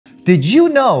Did you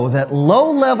know that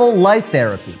low-level light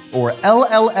therapy, or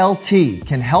LLLT,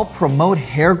 can help promote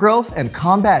hair growth and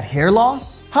combat hair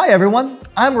loss? Hi everyone,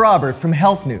 I'm Robert from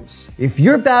Healthnews. If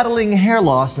you're battling hair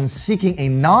loss and seeking a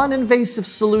non-invasive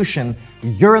solution,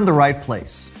 you're in the right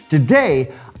place.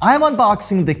 Today, I'm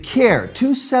unboxing the Kiierr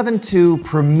 272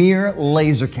 Premier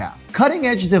Laser Cap,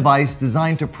 cutting-edge device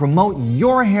designed to promote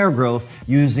your hair growth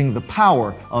using the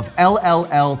power of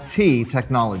LLLT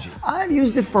technology. I've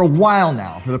used it for a while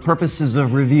now for the purposes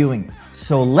of reviewing it,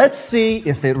 so let's see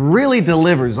if it really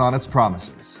delivers on its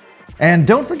promises. And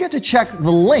don't forget to check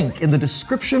the link in the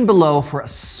description below for a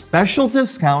special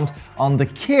discount on the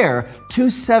Kiierr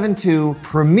 272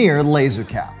 Premier Laser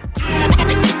Cap.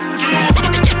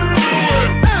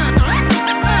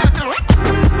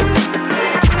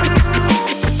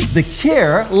 The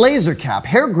Kiierr Laser Cap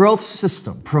Hair Growth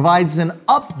System provides an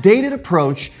updated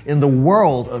approach in the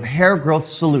world of hair growth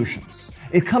solutions.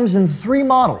 It comes in 3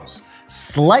 models,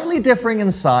 slightly differing in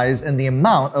size and the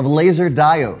amount of laser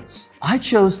diodes. I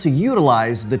chose to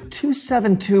utilize the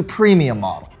 272 Premium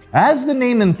model. As the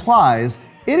name implies,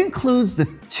 it includes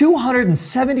the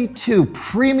 272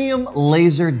 premium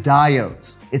laser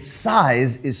diodes. Its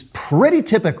size is pretty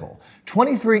typical,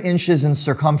 23 inches in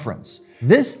circumference.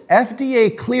 This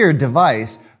FDA-cleared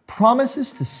device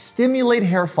promises to stimulate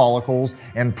hair follicles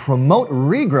and promote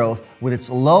regrowth with its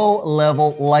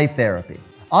low-level light therapy.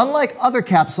 Unlike other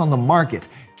caps on the market,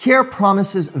 Kiierr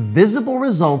promises visible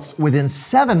results within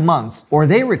 7 months or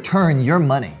they return your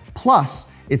money.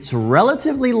 Plus, its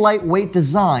relatively lightweight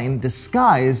design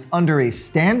disguised under a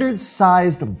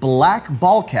standard-sized black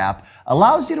ball cap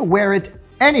allows you to wear it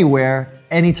anywhere,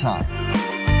 anytime.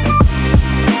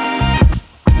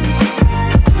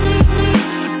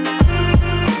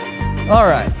 All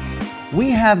right, we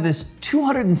have this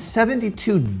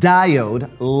 272 diode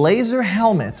laser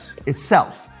helmet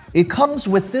itself. It comes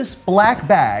with this black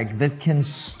bag that can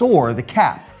store the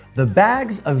cap. The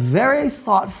bag's a very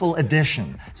thoughtful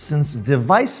addition since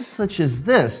devices such as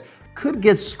this could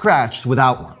get scratched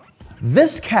without one.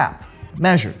 This cap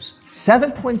measures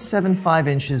 7.75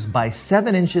 inches by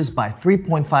 7 inches by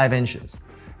 3.5 inches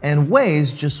and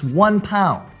weighs just 1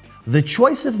 pound. The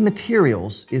choice of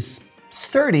materials is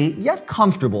sturdy yet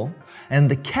comfortable, and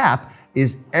the cap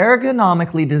is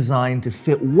ergonomically designed to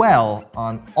fit well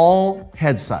on all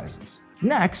head sizes.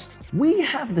 Next, we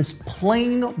have this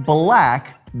plain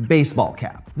black baseball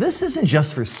cap. This isn't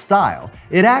just for style,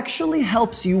 it actually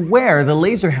helps you wear the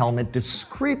laser helmet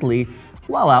discreetly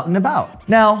while out and about.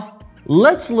 Now,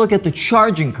 let's look at the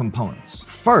charging components.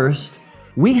 First,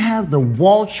 we have the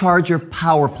wall charger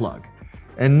power plug.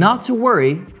 And not to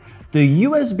worry, the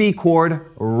USB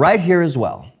cord right here as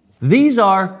well. These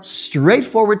are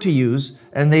straightforward to use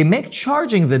and they make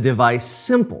charging the device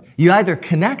simple. You either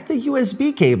connect the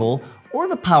USB cable or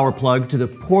the power plug to the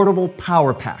portable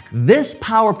power pack. This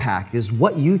power pack is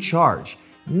what you charge,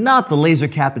 not the laser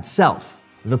cap itself.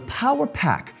 The power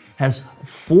pack has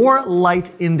 4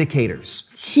 light indicators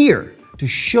here to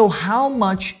show how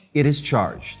much it is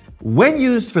charged. When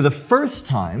used for the first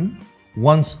time,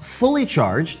 once fully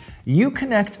charged, you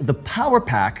connect the power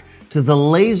pack to the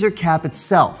laser cap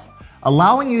itself,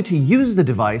 allowing you to use the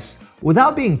device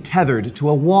without being tethered to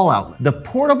a wall outlet. The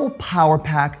portable power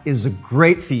pack is a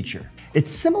great feature.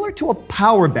 It's similar to a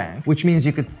power bank, which means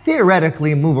you could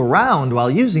theoretically move around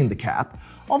while using the cap,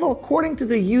 although according to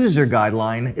the user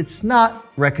guideline, it's not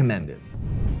recommended.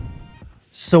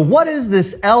 So what is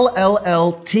this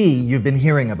LLLT you've been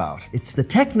hearing about? It's the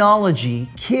technology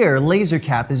Kiierr Laser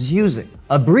Cap is using,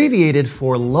 abbreviated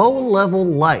for low-level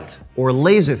light or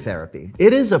laser therapy.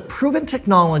 It is a proven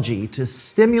technology to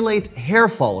stimulate hair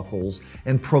follicles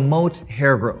and promote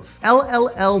hair growth.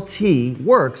 LLLT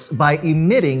works by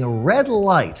emitting red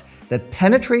light that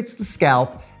penetrates the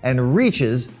scalp and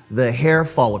reaches the hair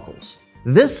follicles.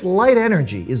 This light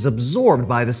energy is absorbed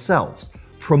by the cells,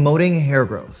 promoting hair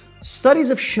growth. Studies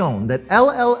have shown that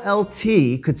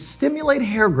LLLT could stimulate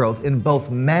hair growth in both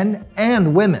men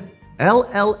and women.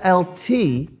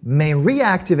 LLLT may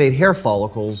reactivate hair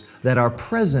follicles that are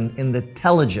present in the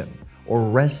telogen or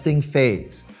resting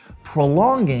phase,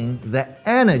 prolonging the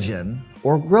anagen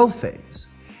or growth phase,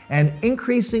 and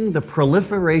increasing the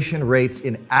proliferation rates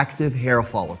in active hair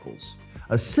follicles.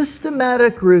 A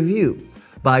systematic review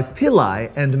by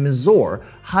Pillai and Mizor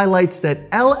highlights that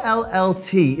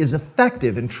LLLT is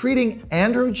effective in treating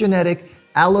androgenetic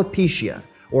alopecia,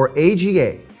 or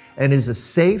AGA, and is a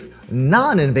safe,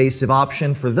 non-invasive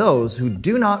option for those who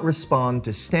do not respond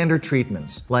to standard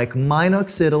treatments like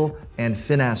minoxidil and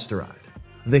finasteride.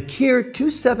 The Kiierr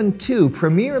 272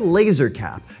 Premier Laser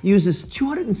Cap uses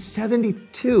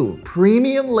 272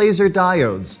 premium laser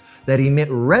diodes that emit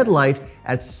red light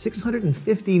at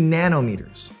 650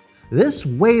 nanometers. This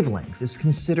wavelength is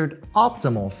considered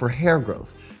optimal for hair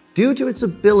growth due to its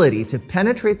ability to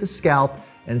penetrate the scalp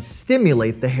and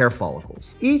stimulate the hair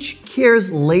follicles. Each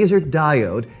Kiierr's laser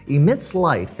diode emits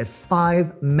light at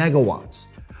 5 megawatts,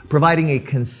 providing a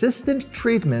consistent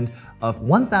treatment of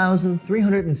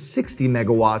 1,360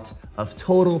 megawatts of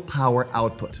total power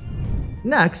output.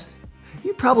 Next,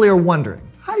 you probably are wondering,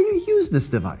 how do you use this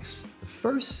device? The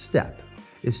first step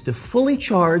is to fully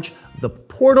charge the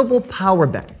portable power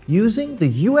bank using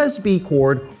the USB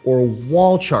cord or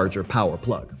wall charger power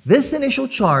plug. This initial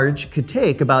charge could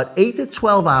take about 8 to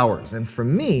 12 hours, and for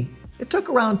me, it took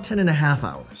around 10.5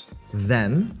 hours.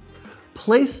 Then,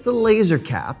 place the laser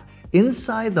cap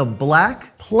inside the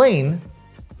black plain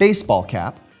baseball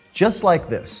cap, just like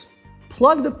this.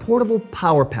 Plug the portable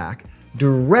power pack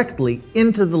directly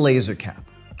into the laser cap.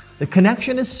 The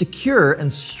connection is secure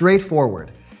and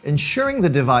straightforward, ensuring the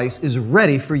device is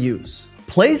ready for use.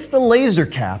 Place the laser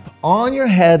cap on your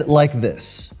head like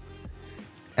this.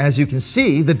 As you can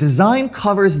see, the design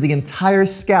covers the entire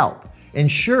scalp,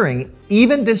 ensuring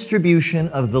even distribution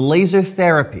of the laser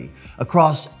therapy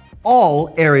across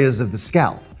all areas of the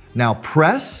scalp. Now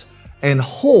press and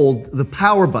hold the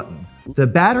power button. The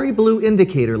battery blue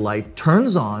indicator light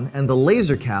turns on and the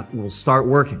laser cap will start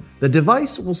working. The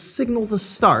device will signal the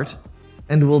start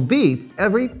and will beep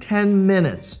every 10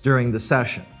 minutes during the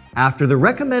session. After the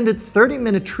recommended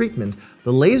 30-minute treatment,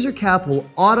 the laser cap will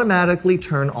automatically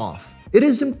turn off. It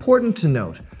is important to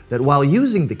note that while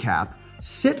using the cap,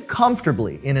 sit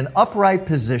comfortably in an upright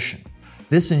position.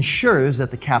 This ensures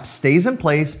that the cap stays in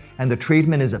place and the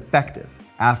treatment is effective.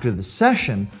 After the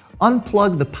session,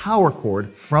 unplug the power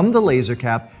cord from the laser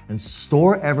cap and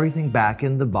store everything back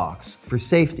in the box for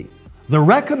safety. The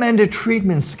recommended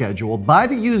treatment schedule by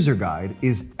the user guide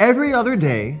is every other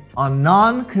day on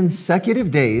non-consecutive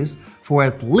days for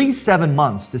at least 7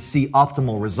 months to see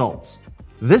optimal results.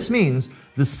 This means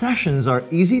the sessions are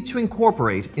easy to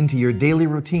incorporate into your daily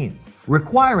routine,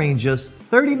 requiring just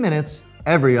 30 minutes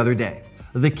every other day.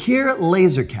 The Kiierr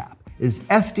laser cap is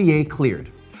FDA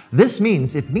cleared. This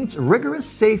means it meets rigorous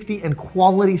safety and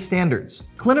quality standards.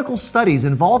 Clinical studies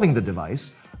involving the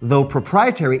device, though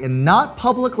proprietary and not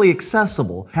publicly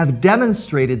accessible, have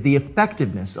demonstrated the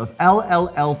effectiveness of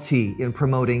LLLT in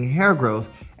promoting hair growth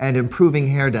and improving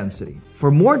hair density.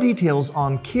 For more details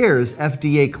on Kiierr's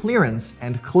FDA clearance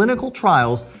and clinical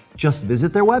trials, just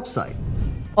visit their website.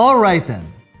 All right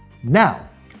then, now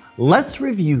let's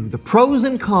review the pros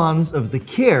and cons of the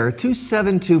Kiierr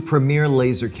 272 Premier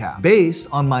Laser Cap based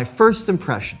on my first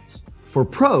impressions. For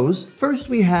pros, first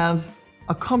we have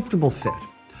a comfortable fit.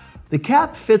 The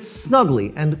cap fits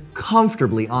snugly and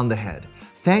comfortably on the head,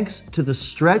 thanks to the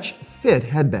Stretch Fit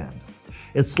headband.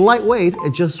 It's lightweight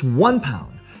at just 1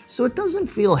 pound, so it doesn't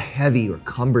feel heavy or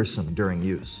cumbersome during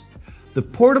use. The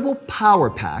portable power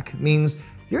pack means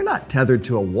you're not tethered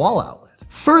to a wall outlet.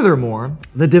 Furthermore,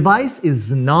 the device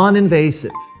is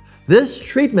non-invasive. This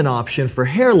treatment option for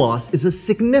hair loss is a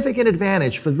significant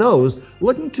advantage for those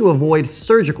looking to avoid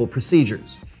surgical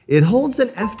procedures. It holds an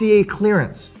FDA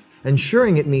clearance,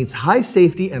 ensuring it meets high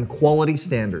safety and quality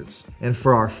standards. And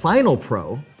for our final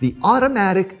pro, the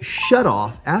automatic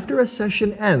shut-off after a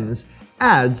session ends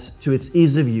adds to its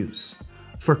ease of use.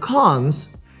 For cons,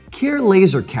 Kiierr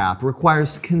Laser Cap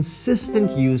requires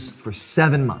consistent use for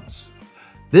 7 months.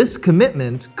 This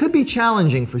commitment could be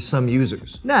challenging for some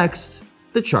users. Next,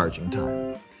 the charging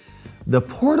time. The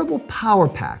portable power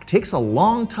pack takes a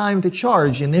long time to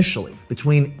charge initially,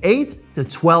 between 8 to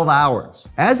 12 hours.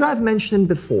 As I've mentioned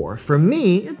before, for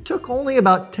me, it took only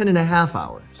about 10.5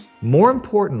 hours. More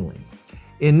importantly,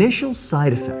 initial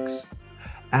side effects.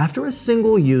 After a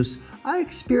single use, I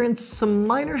experienced some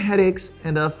minor headaches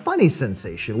and a funny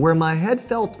sensation where my head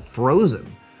felt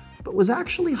frozen, but was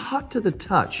actually hot to the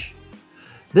touch.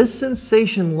 This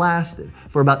sensation lasted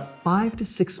for about 5 to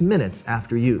 6 minutes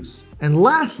after use. And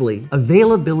lastly,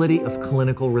 availability of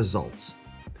clinical results.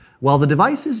 While the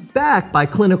device is backed by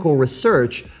clinical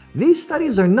research, these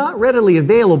studies are not readily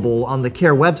available on the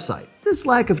Kiierr website. This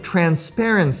lack of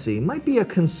transparency might be a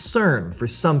concern for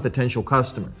some potential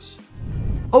customers.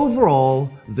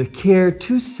 Overall, the Kiierr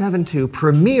 272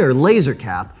 Premier Laser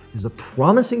Cap is a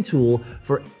promising tool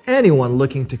for anyone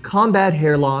looking to combat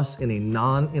hair loss in a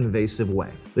non-invasive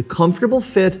way. The comfortable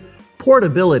fit,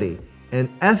 portability, and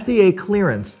FDA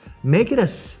clearance make it a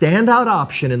standout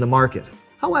option in the market.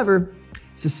 However,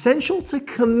 it's essential to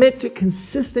commit to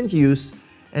consistent use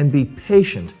and be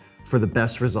patient for the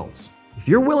best results. If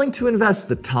you're willing to invest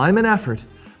the time and effort,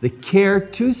 the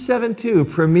Kiierr 272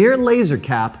 Premier Laser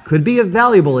Cap could be a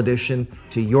valuable addition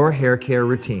to your hair care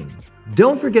routine.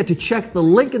 Don't forget to check the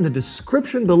link in the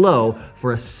description below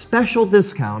for a special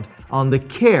discount on the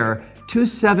Kiierr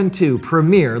 272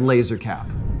 Premier Laser Cap.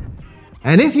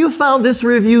 And if you found this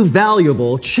review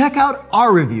valuable, check out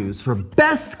our reviews for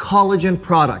best collagen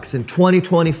products in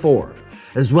 2024,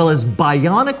 as well as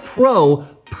Bionic Pro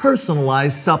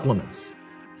personalized supplements.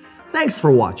 Thanks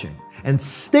for watching, and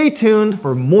stay tuned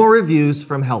for more reviews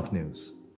from Healthnews.